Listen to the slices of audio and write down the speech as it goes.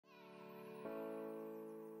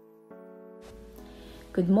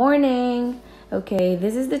Good morning! Okay,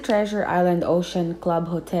 this is the Treasure Island Ocean Club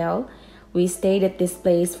Hotel. We stayed at this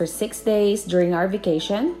place for 6 days during our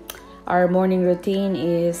vacation. Our morning routine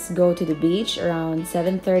is go to the beach around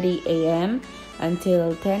 7:30 a.m.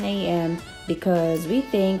 until 10 a.m. because we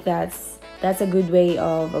think that's a good way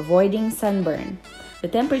of avoiding sunburn.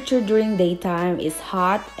 The temperature during daytime is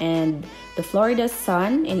hot and the Florida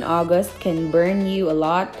sun in August can burn you a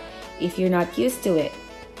lot if you're not used to it.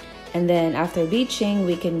 And then after beaching,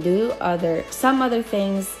 we can do some other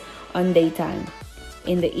things on daytime.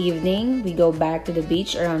 In the evening, we go back to the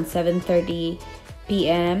beach around 7:30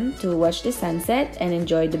 p.m. to watch the sunset and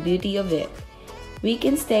enjoy the beauty of it. We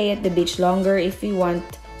can stay at the beach longer if we want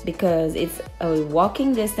because it's a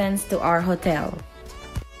walking distance to our hotel.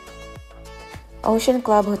 Ocean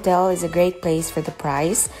Club Hotel is a great place for the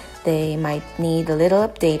price. They might need a little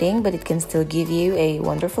updating, but it can still give you a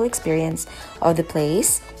wonderful experience of the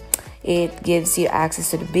place. It gives you access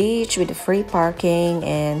to the beach with the free parking,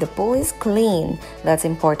 and the pool is clean. That's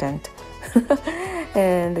important.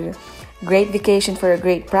 And great vacation for a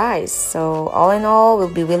great price. So all in all, we'll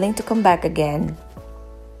be willing to come back again.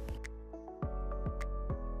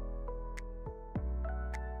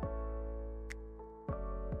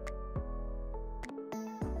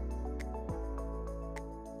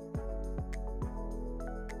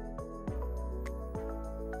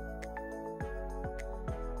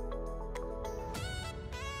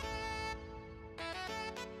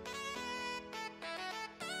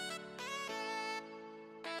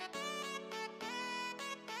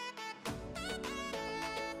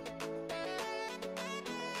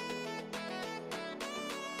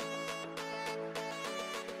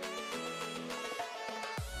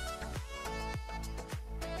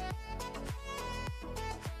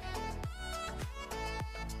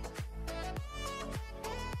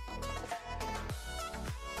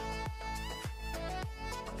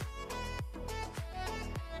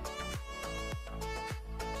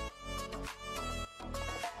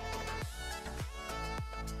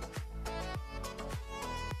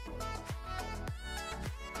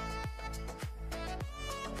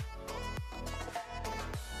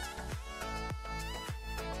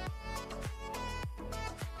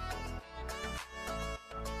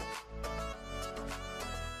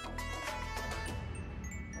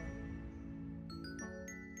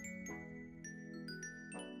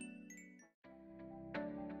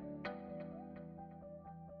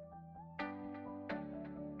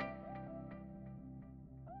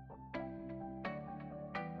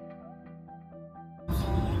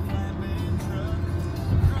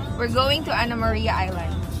 We're going to Maria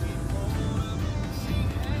Island.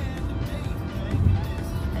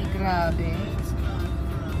 Ay, grabe.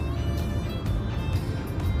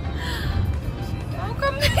 How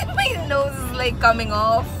come my nose is like coming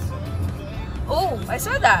off? Oh, I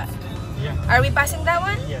saw that. Yeah. Are we passing that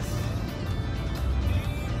one? Yes.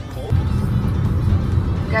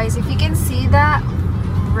 Guys, if you can see that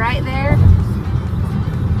right there,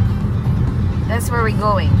 that's where we're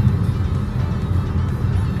going.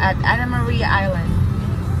 At Maria Island.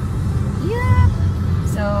 Yeah.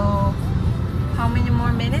 So, how many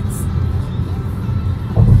more minutes?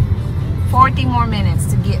 40 more minutes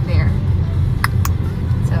to get there.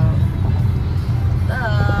 So,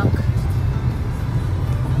 look.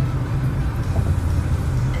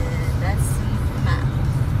 And that's the map.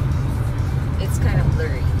 It's kind of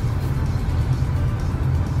blurry.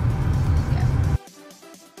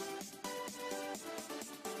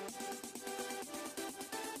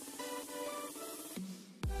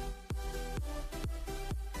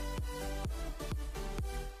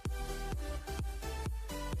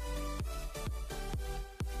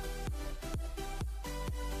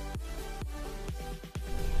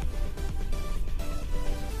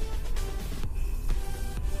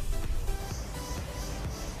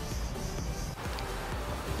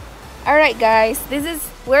 Alright guys,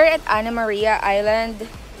 we're at Maria Island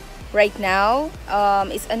right now.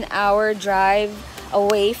 It's an hour drive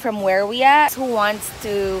away from where we at. Who wants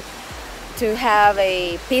to have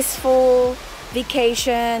a peaceful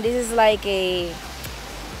vacation? This is like a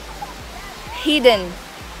hidden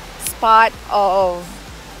spot of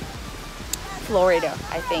Florida,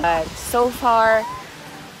 I think. But so far,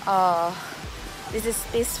 this is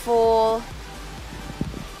peaceful.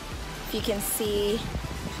 If you can see.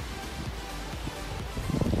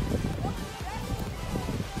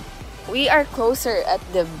 We are closer at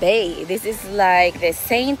the bay. This is like the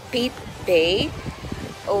St. Pete Bay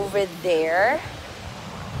over there.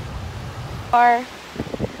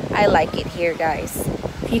 I like it here, guys.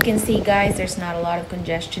 You can see, guys, there's not a lot of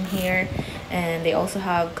congestion here, and they also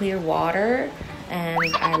have clear water and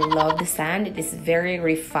I love the sand. It is very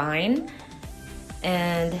refined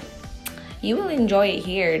and you will enjoy it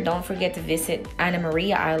here. Don't forget to visit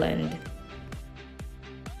Maria Island.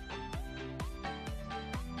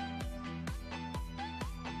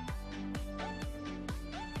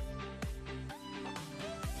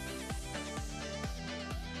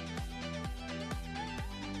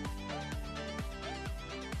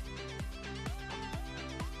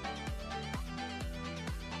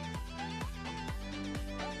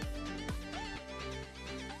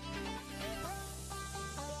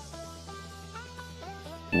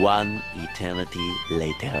 One eternity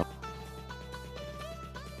later.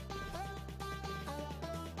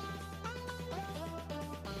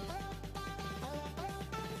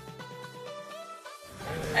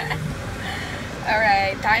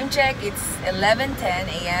 Alright, time check, it's 11:10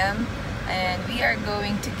 a.m. and we are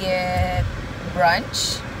going to get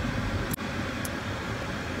brunch.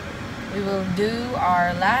 We will do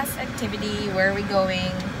our last activity. Where are we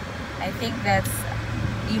going? I think that's,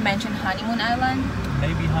 you mentioned Honeymoon Island?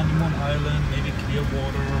 Maybe Honeymoon Island, maybe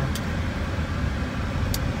Clearwater.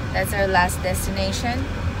 That's our last destination?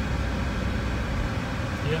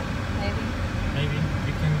 Yeah. Maybe.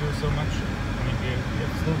 We can do so much. I mean, we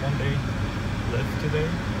have still one day left today.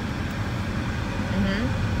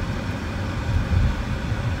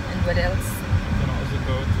 And what else? We can also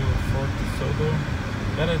go to Fort Tobu.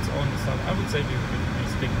 That is on the south. I would say we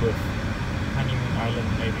stick with Honeymoon Island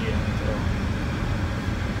maybe and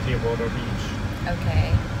Clearwater Beach. Okay.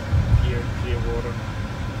 Here, Clearwater.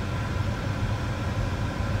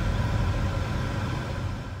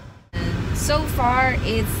 So far,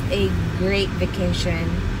 it's a great vacation.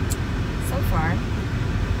 So far.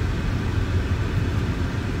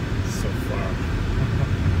 So far.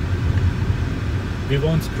 We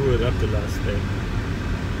won't screw it up the last day.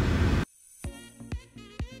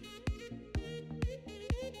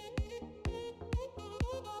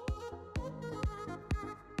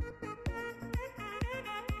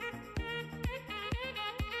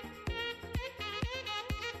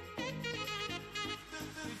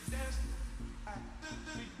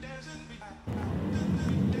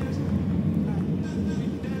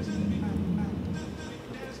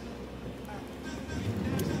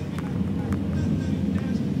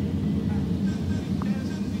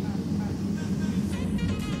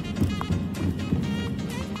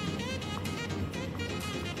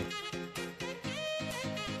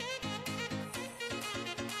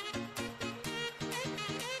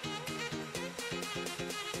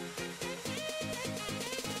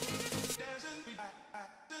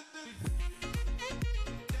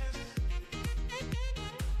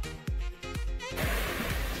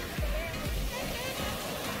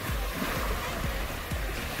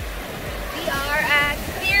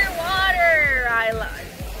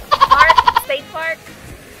 State Park?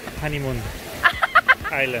 Honeymoon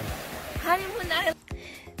Island. Honeymoon Island.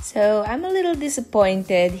 So I'm a little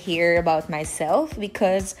disappointed here about myself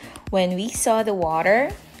because when we saw the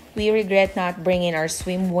water, we regret not bringing our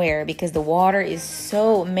swimwear because the water is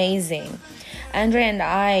so amazing. Andre and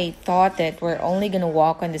I thought that we're only gonna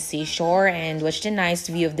walk on the seashore and watch the nice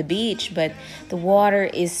view of the beach, but the water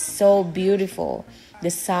is so beautiful. The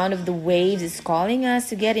sound of the waves is calling us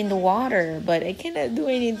to get in the water, but I cannot do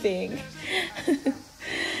anything.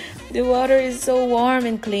 The water is so warm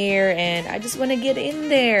and clear, and I just want to get in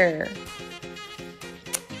there.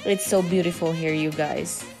 It's so beautiful here, you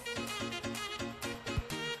guys.